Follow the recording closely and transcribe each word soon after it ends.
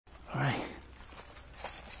All right.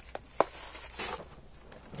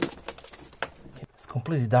 It's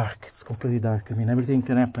completely dark. It's completely dark. I mean, everything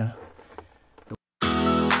can happen.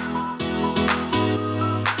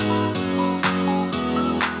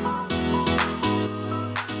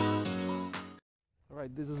 All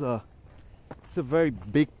right, this is it's a very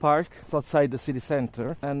big park. It's outside the city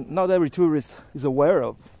center, and not every tourist is aware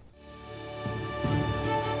of.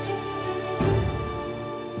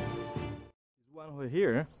 This one over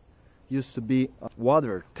here used to be a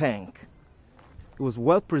water tank. It was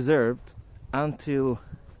well preserved until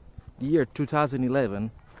the year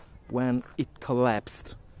 2011 when it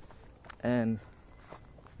collapsed, and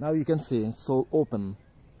now you can see it's all open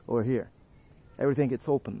over here. Everything is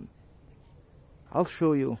open. I'll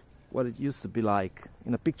show you what it used to be like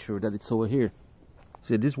in a picture that it's over here.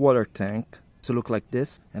 See, this water tank used to look like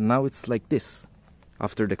this, and now it's like this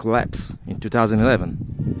after the collapse in 2011.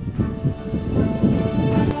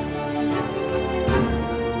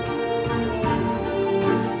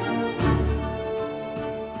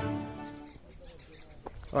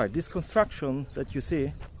 Alright, this construction that you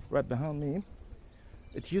see right behind me,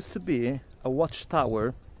 it used to be a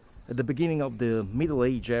watchtower at the beginning of the Middle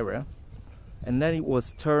Age era, and then it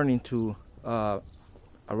was turned into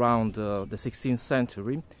around the 16th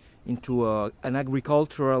century into an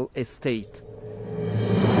agricultural estate.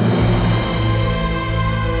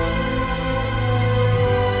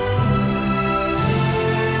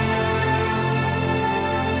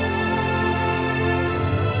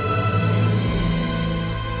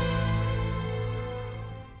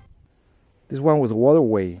 This one was a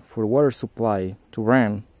waterway for water supply to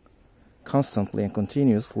run constantly and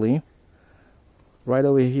continuously right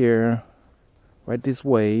over here, right this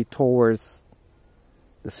way towards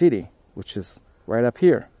the city, which is right up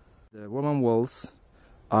here. The Roman walls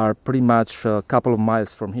are pretty much a couple of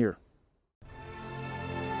miles from here.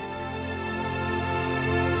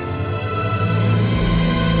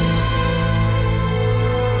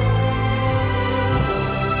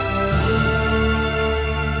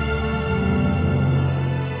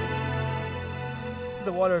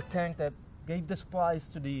 The water tank that gave the supplies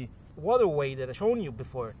to the waterway that I've shown you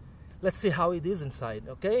before. Let's see how it is inside,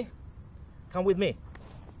 okay? Come with me.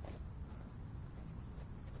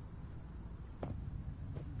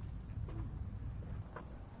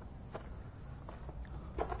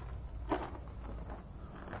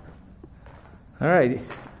 All right.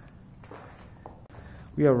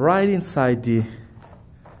 We are right inside the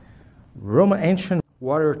Roman ancient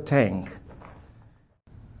water tank.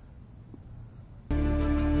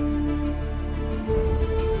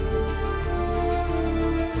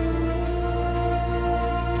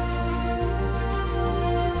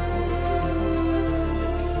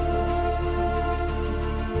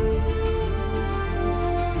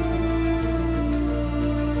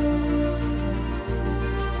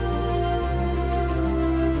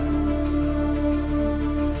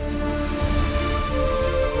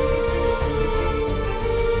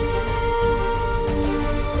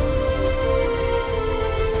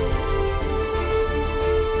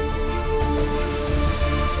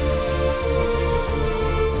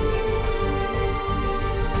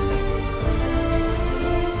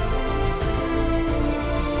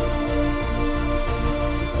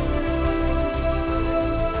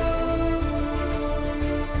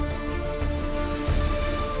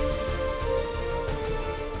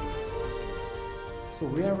 So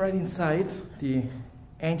we are right inside the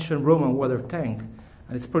ancient Roman water tank,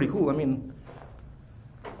 and it's pretty cool. I mean,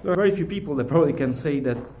 there are very few people that probably can say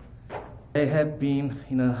that they have been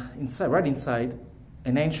right inside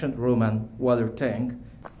an ancient Roman water tank.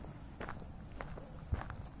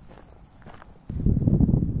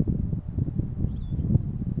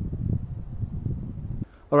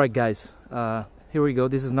 Alright guys, here we go.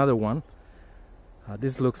 This is another one.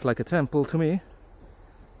 This looks like a temple to me.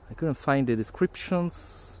 I couldn't find the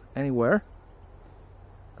descriptions anywhere.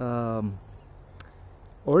 Or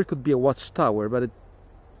it could be a watchtower, but it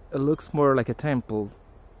looks more like a temple.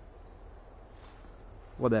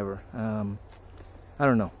 Whatever. I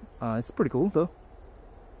don't know. It's pretty cool though.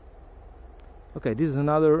 Okay, this is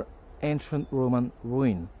another ancient Roman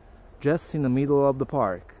ruin, just in the middle of the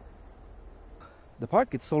park. The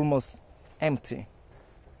park is almost empty.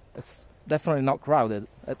 It's definitely not crowded,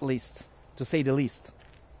 at least, to say the least.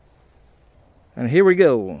 And here we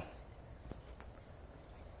go.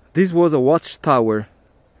 This was a watchtower,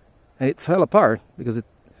 and it fell apart because it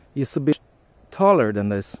used to be taller than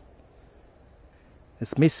this.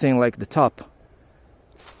 It's missing like the top.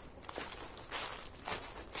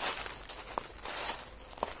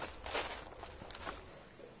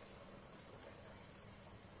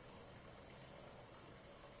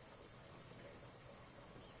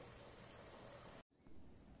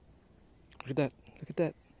 Look at that. Look at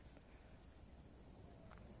that.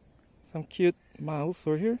 Some cute mouse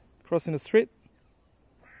over here crossing the street.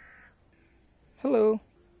 Hello.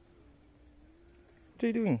 What are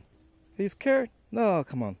you doing? Are you scared? No,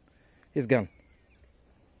 come on. He's gone.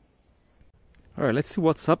 Alright, let's see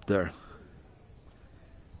what's up there.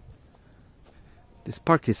 This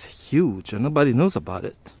park is huge and nobody knows about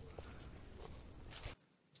it.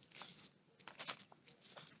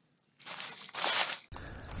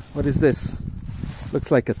 What is this?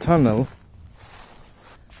 Looks like a tunnel.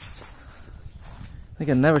 I think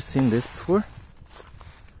I've never seen this before.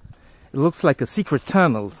 It looks like a secret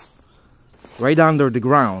tunnel right under the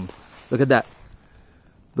ground. Look at that.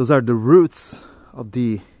 Those are the roots of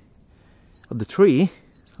the tree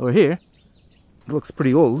over here. It looks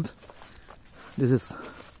pretty old. This is,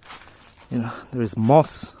 you know, there is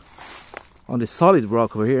moss on the solid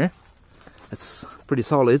rock over here. It's pretty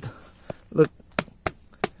solid. Look.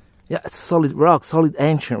 Yeah, it's solid rock, solid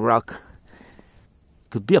ancient rock.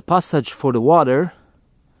 Could be a passage for the water,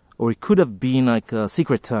 or it could have been like a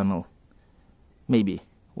secret tunnel. Maybe.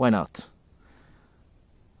 Why not?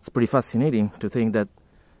 It's pretty fascinating to think that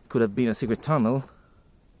it could have been a secret tunnel.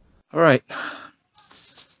 Alright.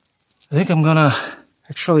 I think I'm gonna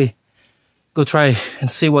actually go try and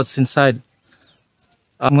see what's inside.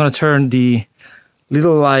 I'm gonna turn the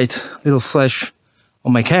little light, little flash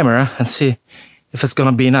on my camera and see if it's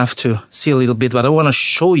gonna be enough to see a little bit, but I want to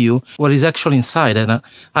show you what is actually inside, and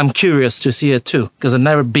I'm curious to see it too, because I've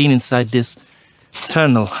never been inside this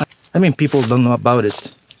tunnel. I mean, people don't know about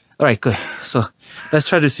it. Alright, good. So let's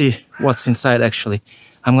try to see what's inside actually.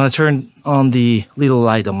 I'm gonna turn on the little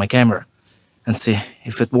light on my camera and see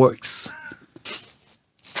if it works.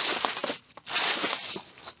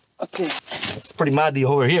 Okay, it's pretty muddy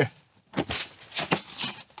over here.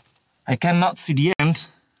 I cannot see the end.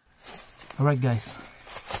 Alright guys.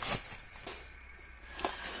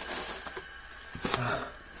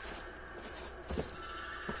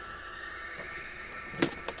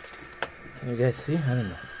 Can you guys see? I don't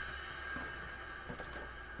know.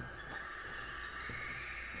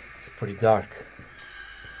 It's pretty dark.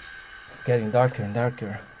 It's getting darker and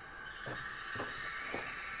darker.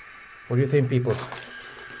 What do you think, people?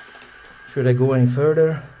 Should I go any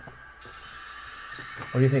further?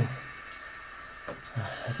 What do you think?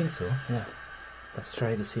 I think so, yeah. Let's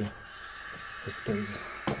try to see if there is...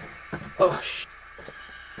 Oh, shit.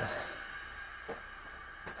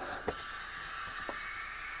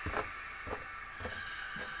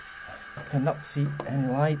 I cannot see any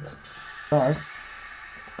light. Dark.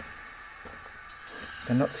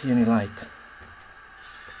 Cannot see any light.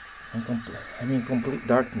 I'm in complete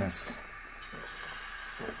darkness.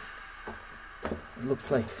 It looks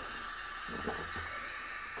like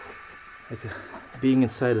being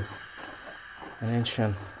inside an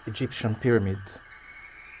ancient Egyptian pyramid.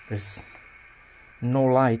 There's no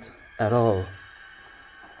light at all.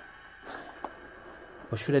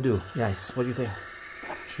 What should I do, guys? What do you think?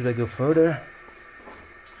 Should I go further?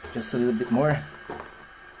 Just a little bit more?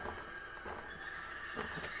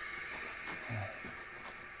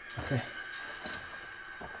 Okay.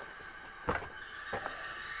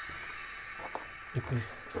 It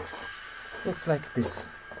looks like this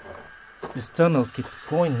tunnel keeps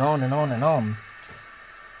going on and on and on.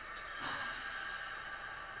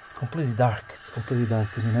 It's completely dark. It's completely dark.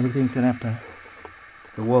 I mean, everything can happen.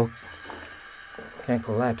 The wall can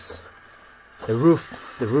collapse. The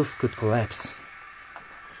roof could collapse.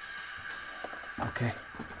 Okay,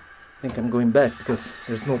 I think I'm going back because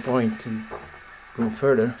there's no point in going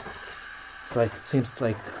further. It's like, it seems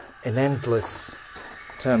like an endless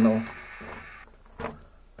tunnel.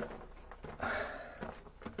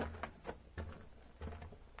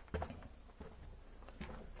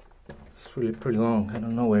 It's really pretty long. I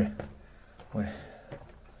don't know where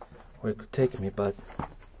it could take me, but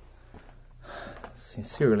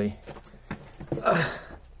sincerely,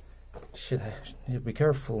 shit, I need to be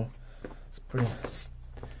careful. It's pretty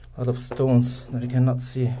a lot of stones that you cannot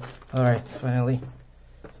see. All right, finally,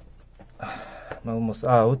 I'm almost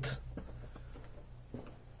out.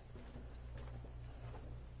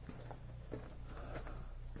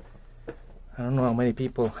 I don't know how many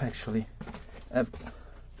people actually have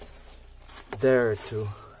dared to,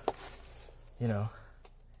 you know,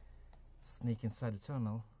 sneak inside the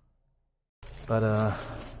tunnel. But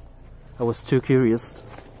I was too curious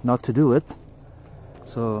not to do it,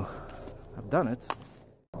 so I've done it.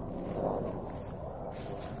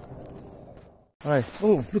 Alright,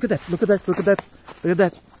 oh, look at that, look at that, look at that, look at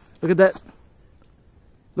that, look at that,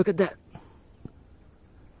 look at that.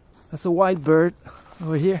 That's a white bird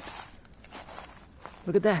over here.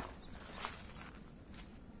 Look at that.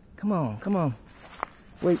 Come on, come on.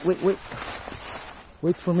 Wait, wait, wait.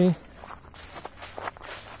 Wait for me.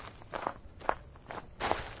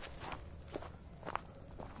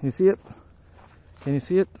 Can you see it? Can you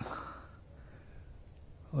see it?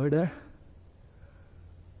 Over there?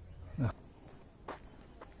 No.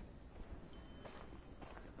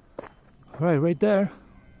 Alright, right there.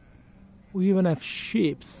 We even have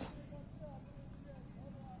sheeps.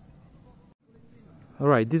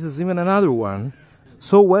 Alright, this is even another one.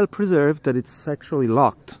 So well preserved that it's actually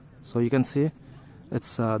locked. So you can see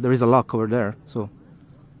it's there is a lock over there. So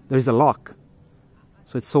there is a lock.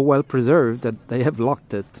 So it's so well preserved that they have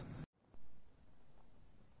locked it.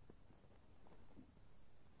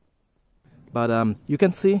 But you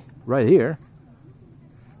can see right here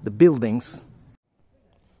the buildings.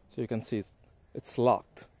 So you can see it's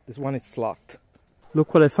locked. This one is locked.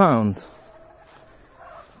 Look what I found.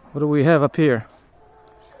 What do we have up here?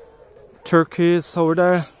 Turkeys over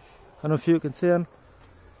there. I don't know if you can see them.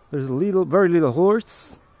 There's a little, very little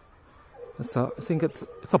horse. I think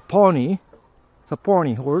it's a pony. It's a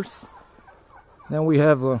pony horse. Then we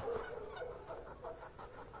have a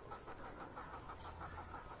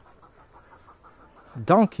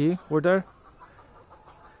donkey over there.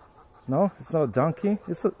 No, it's not a donkey.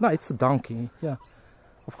 It's a donkey. Yeah,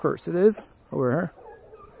 of course it is over here.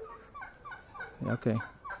 Yeah, okay.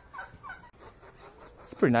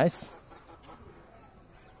 It's pretty nice.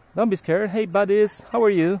 Don't be scared. Hey buddies, how are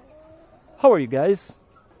you? How are you guys?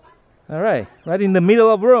 Alright, right in the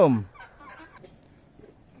middle of Rome.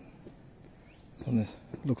 And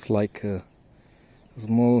it looks like a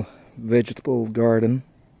small vegetable garden.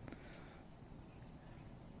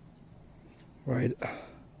 Right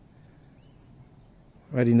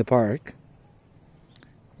in the park.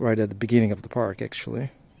 Right at the beginning of the park,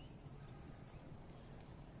 actually.